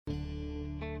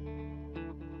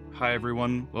Hi,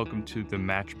 everyone. Welcome to the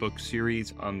Match+Book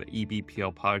series on the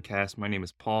EBPL podcast. My name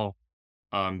is Paul.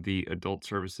 I'm the Adult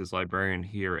Services Librarian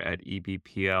here at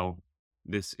EBPL.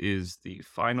 This is the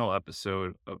final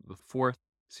episode of the fourth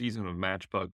season of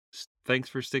Match+Book. Thanks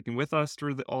for sticking with us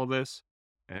through all this,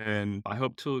 and I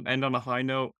hope to end on a high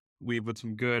note, leave with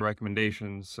some good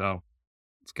recommendations, so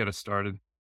let's get us started.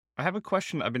 I have a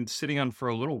question I've been sitting on for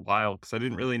a little while because I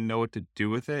didn't really know what to do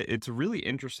with it. It's a really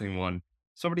interesting one.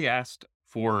 Somebody asked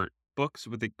for books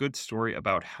with a good story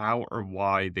about how or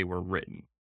why they were written.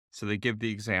 So they give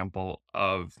the example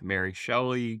of Mary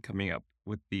Shelley coming up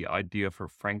with the idea for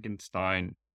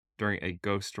Frankenstein during a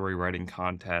ghost story writing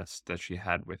contest that she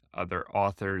had with other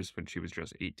authors when she was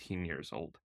just 18 years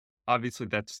old. Obviously,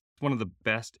 that's one of the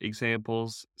best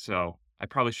examples, so I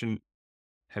probably shouldn't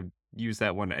have used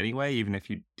that one anyway, even if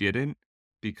you didn't,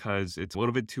 because it's a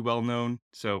little bit too well known.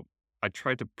 So I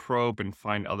tried to probe and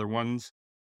find other ones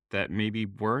that maybe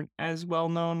weren't as well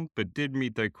known, but did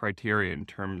meet the criteria in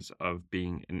terms of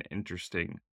being an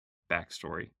interesting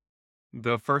backstory.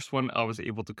 The first one I was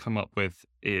able to come up with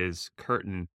is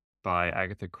Curtain by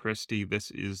Agatha Christie.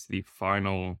 This is the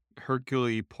final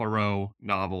Hercule Poirot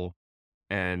novel,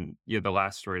 and the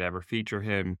last story to ever feature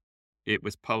him. It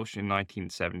was published in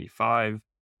 1975.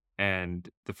 And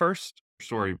the first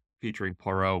story featuring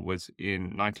Poirot was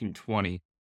in 1920.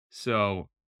 So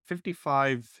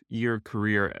 55-year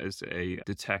career as a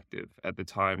detective at the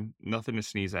time. Nothing to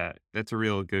sneeze at. That's a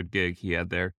real good gig he had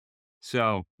there.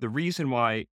 So the reason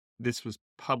why this was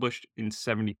published in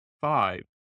 75,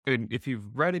 and if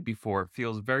you've read it before, it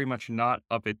feels very much not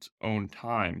of its own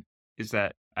time, is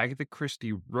that Agatha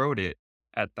Christie wrote it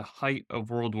at the height of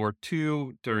World War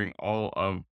II during all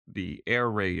of the air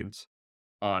raids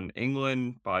on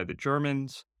England by the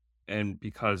Germans. And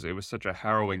because it was such a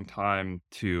harrowing time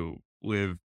to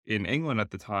live in England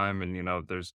at the time, and,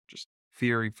 there's just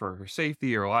fear for her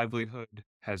safety or livelihood,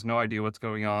 has no idea what's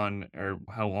going on or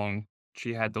how long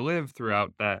she had to live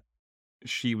throughout that.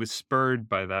 She was spurred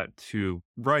by that to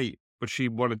write what she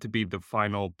wanted to be the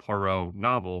final Poirot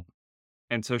novel.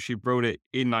 And so she wrote it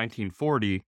in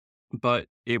 1940, but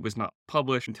it was not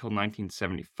published until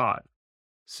 1975.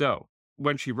 So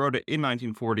when she wrote it in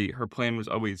 1940, her plan was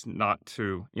always not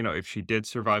to, if she did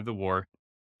survive the war,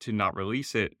 to not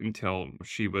release it until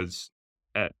she was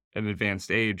at an advanced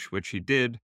age, which she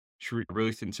did. She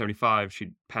released it in 75.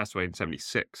 She passed away in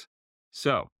 76.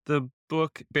 So the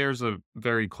book bears a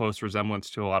very close resemblance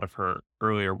to a lot of her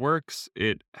earlier works.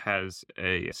 It has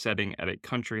a setting at a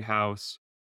country house,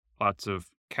 lots of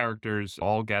characters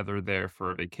all gather there for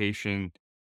a vacation,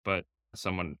 but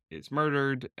someone is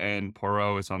murdered and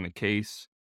Poirot is on the case.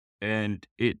 And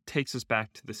it takes us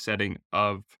back to the setting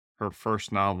of her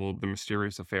first novel, The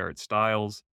Mysterious Affair at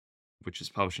Styles, which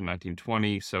is published in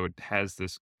 1920. So it has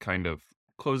this kind of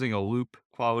closing a loop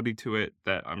quality to it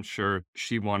that I'm sure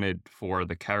she wanted for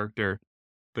the character.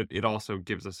 But it also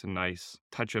gives us a nice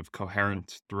touch of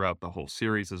coherence throughout the whole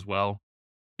series as well.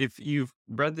 If you've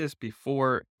read this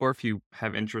before, or if you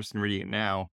have interest in reading it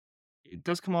now, it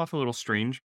does come off a little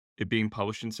strange, it being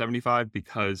published in 75,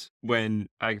 because when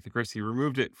Agatha Christie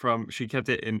removed it she kept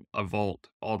it in a vault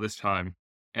all this time,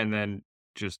 and then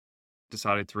just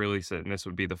decided to release it, and this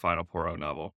would be the final Poirot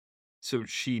novel. So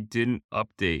she didn't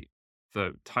update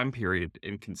the time period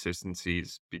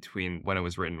inconsistencies between when it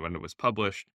was written and when it was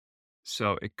published.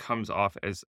 So it comes off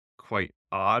as quite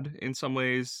odd in some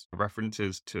ways.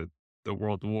 References to the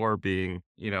World War being,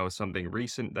 something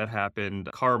recent that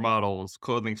happened, car models,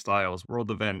 clothing styles, world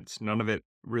events, none of it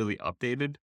really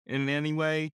updated in any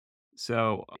way.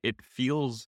 So it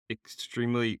feels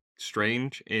extremely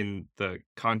strange in the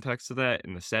context of that,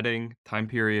 in the setting, time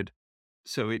period.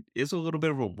 So it is a little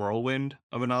bit of a whirlwind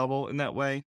of a novel in that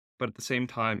way, but at the same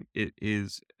time, it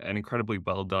is an incredibly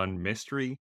well done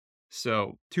mystery.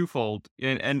 So twofold,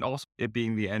 and also it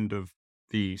being the end of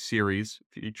the series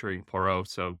featuring Poirot.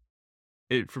 So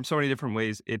from so many different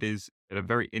ways, it is a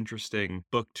very interesting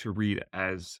book to read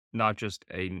as not just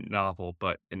a novel,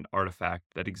 but an artifact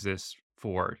that exists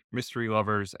for mystery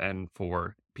lovers and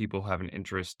for people who have an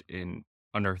interest in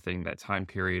unearthing that time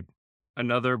period.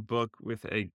 Another book with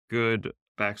a good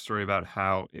backstory about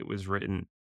how it was written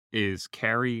is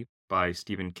Carrie by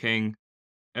Stephen King.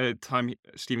 At the time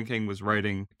Stephen King was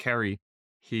writing Carrie,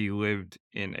 he lived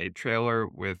in a trailer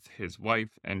with his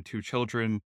wife and two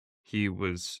children. He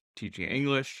was teaching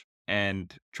English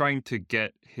and trying to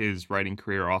get his writing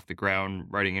career off the ground,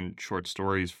 writing in short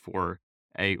stories for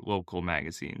a local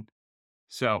magazine.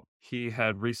 So he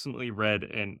had recently read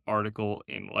an article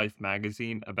in Life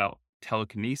magazine about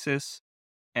telekinesis,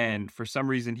 and for some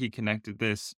reason he connected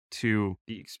this to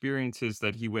the experiences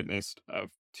that he witnessed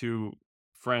of two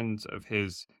friends of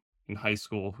his in high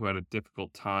school who had a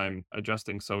difficult time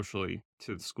adjusting socially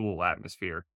to the school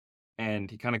atmosphere.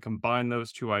 And he kind of combined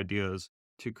those two ideas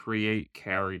to create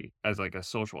Carrie as like a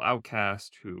social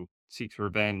outcast who seeks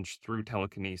revenge through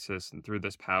telekinesis and through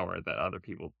this power that other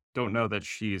people don't know that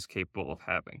she is capable of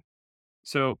having.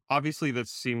 So obviously, this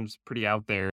seems pretty out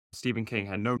there. Stephen King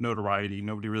had no notoriety.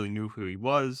 Nobody really knew who he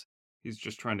was. He's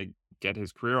just trying to get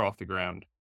his career off the ground.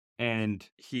 And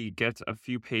he gets a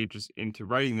few pages into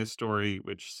writing this story,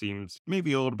 which seems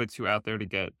maybe a little bit too out there to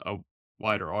get a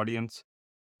wider audience.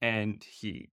 And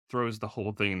he throws the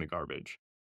whole thing in the garbage.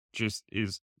 Just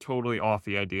is totally off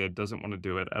the idea, doesn't want to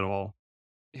do it at all.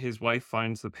 His wife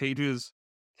finds the pages,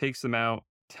 takes them out,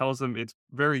 tells him it's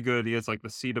very good. He has like the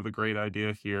seed of a great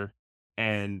idea here.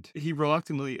 And he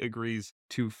reluctantly agrees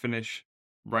to finish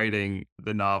writing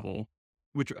the novel,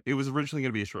 which it was originally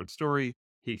going to be a short story.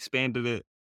 He expanded it,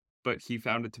 but he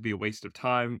found it to be a waste of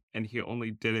time. And he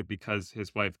only did it because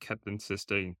his wife kept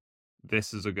insisting,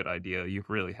 this is a good idea. You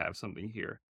really have something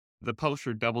here. The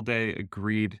publisher Doubleday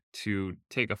agreed to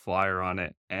take a flyer on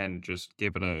it and just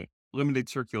give it a limited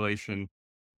circulation,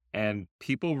 and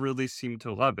people really seemed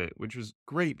to love it, which was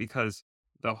great because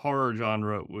the horror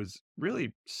genre was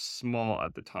really small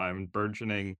at the time,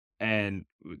 burgeoning, and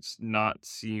was not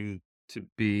seen to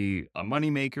be a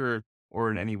moneymaker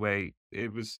or in any way.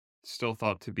 It was still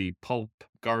thought to be pulp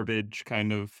garbage,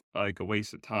 kind of like a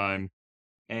waste of time.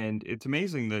 And it's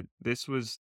amazing that this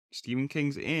was Stephen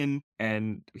King's in,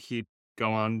 and he'd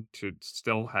go on to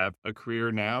still have a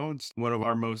career now. It's one of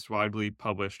our most widely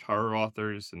published horror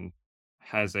authors and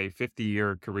has a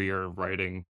 50-year career of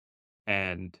writing.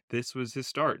 And this was his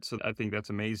start. So I think that's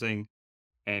amazing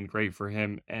and great for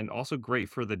him, and also great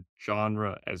for the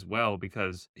genre as well,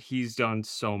 because he's done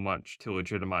so much to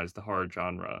legitimize the horror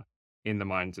genre in the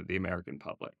minds of the American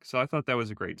public. So I thought that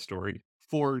was a great story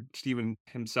for Stephen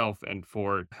himself and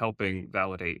for helping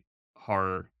validate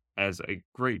horror as a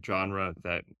great genre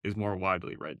that is more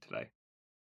widely read today.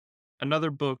 Another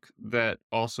book that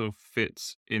also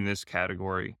fits in this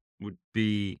category would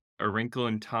be A Wrinkle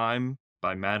in Time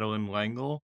by Madeleine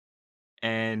L'Engle.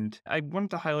 And I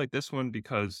wanted to highlight this one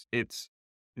because it's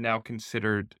now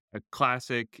considered a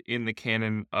classic in the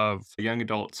canon of young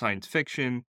adult science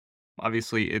fiction.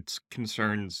 Obviously, it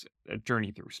concerns a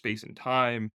journey through space and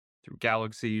time, through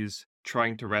galaxies,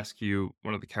 trying to rescue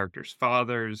one of the character's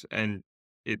fathers. And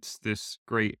it's this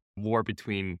great war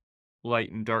between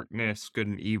light and darkness, good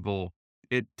and evil.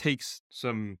 It takes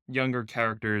some younger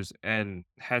characters and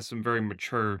has some very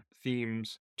mature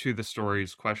themes to the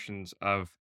story's questions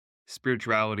of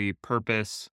spirituality,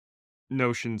 purpose,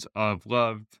 notions of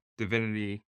love,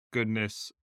 divinity,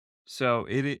 goodness. So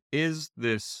is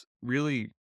this really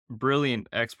brilliant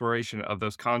exploration of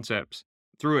those concepts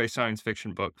through a science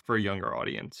fiction book for a younger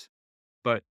audience.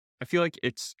 But I feel like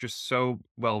it's just so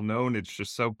well known, it's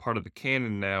just so part of the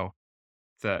canon now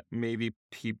that maybe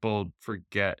people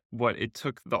forget what it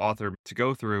took the author to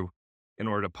go through in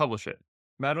order to publish it.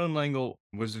 Madeleine L'Engle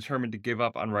was determined to give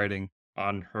up on writing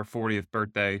on her 40th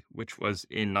birthday, which was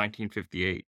in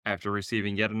 1958, after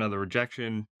receiving yet another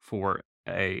rejection for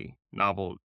a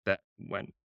novel that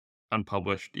went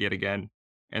unpublished yet again.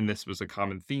 And this was a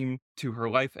common theme to her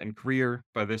life and career.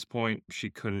 By this point, she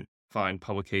couldn't find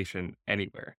publication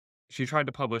anywhere. She tried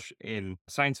to publish in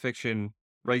science fiction,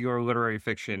 regular literary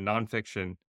fiction,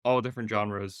 nonfiction, all different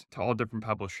genres to all different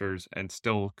publishers, and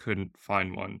still couldn't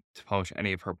find one to publish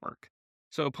any of her work.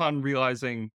 So, upon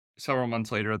realizing several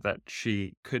months later that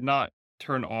she could not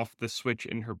turn off the switch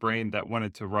in her brain that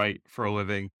wanted to write for a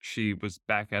living, she was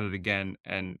back at it again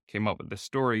and came up with this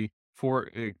story for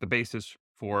the basis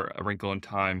for A Wrinkle in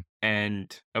Time.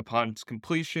 And upon its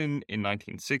completion in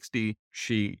 1960,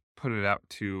 she put it out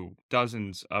to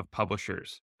dozens of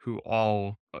publishers who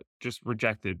all just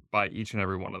rejected by each and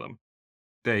every one of them.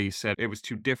 They said it was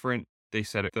too different. They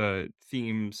said the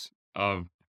themes of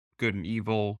good and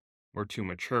evil were too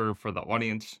mature for the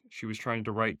audience she was trying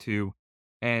to write to.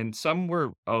 And some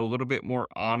were a little bit more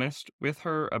honest with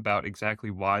her about exactly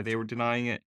why they were denying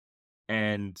it,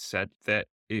 and said that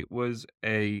it was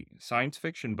a science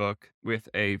fiction book with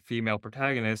a female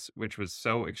protagonist, which was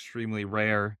so extremely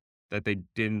rare that they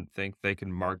didn't think they could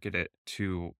market it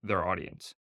to their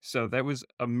audience. So that was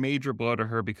a major blow to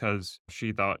her because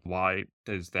she thought, why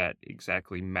does that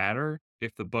exactly matter?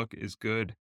 If the book is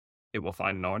good, it will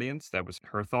find an audience. That was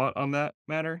her thought on that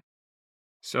matter.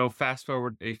 So fast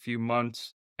forward a few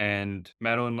months, and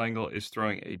Madeleine L'Engle is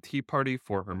throwing a tea party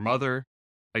for her mother.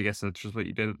 I guess that's just what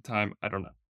you did at the time. I don't know.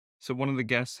 So one of the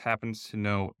guests happens to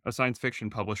know a science fiction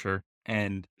publisher,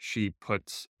 and she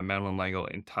puts Madeleine L'Engle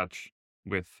in touch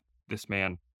with this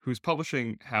man whose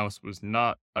publishing house was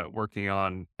not working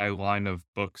on a line of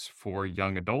books for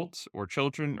young adults or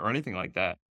children or anything like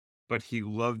that. But he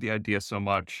loved the idea so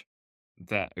much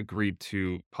that agreed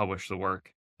to publish the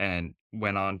work and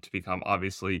went on to become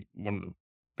obviously one of the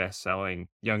best selling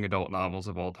young adult novels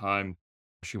of all time.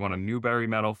 She won a Newbery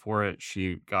Medal for it.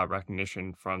 She got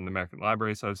recognition from the American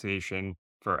Library Association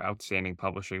for outstanding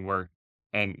publishing work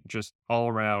and just all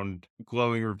around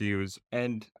glowing reviews.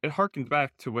 And it harkens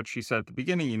back to what she said at the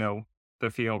beginning, the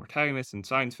female protagonist in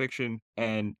science fiction.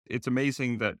 And it's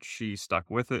amazing that she stuck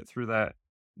with it through that,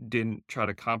 didn't try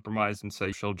to compromise and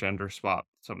say she'll gender swap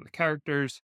some of the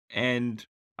characters. And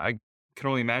I can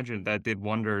only imagine that did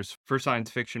wonders for science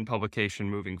fiction publication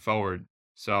moving forward.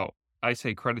 So I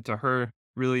say credit to her,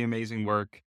 really amazing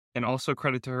work. And also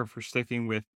credit to her for sticking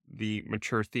with the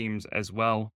mature themes as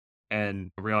well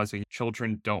and realizing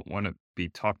children don't want to be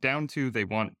talked down to. They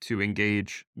want to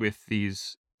engage with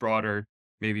these broader,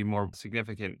 maybe more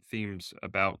significant themes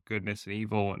about goodness and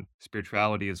evil and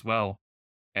spirituality as well.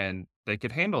 And they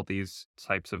could handle these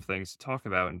types of things to talk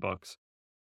about in books.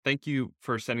 Thank you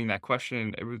for sending that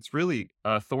question. It was really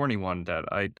a thorny one that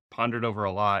I pondered over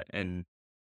a lot and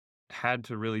had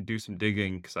to really do some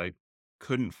digging because I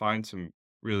couldn't find some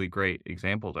really great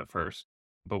examples at first.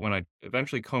 But when I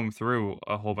eventually combed through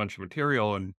a whole bunch of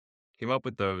material and came up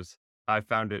with those, I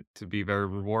found it to be very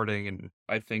rewarding. And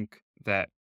I think that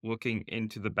looking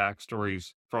into the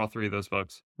backstories for all three of those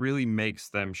books really makes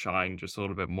them shine just a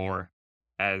little bit more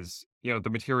as, the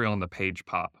material on the page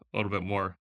pop a little bit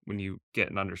more when you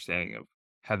get an understanding of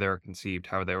how they were conceived,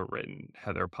 how they were written,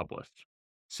 how they were published.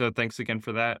 So thanks again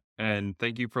for that. And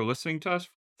thank you for listening to us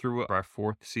through our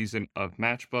fourth season of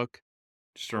Match+Book.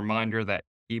 Just a reminder that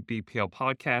EBPL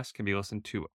podcast can be listened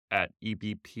to at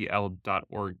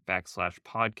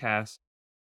ebpl.org/podcast.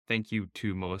 Thank you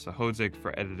to Melissa Hodzic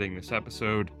for editing this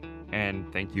episode,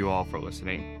 and thank you all for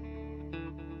listening.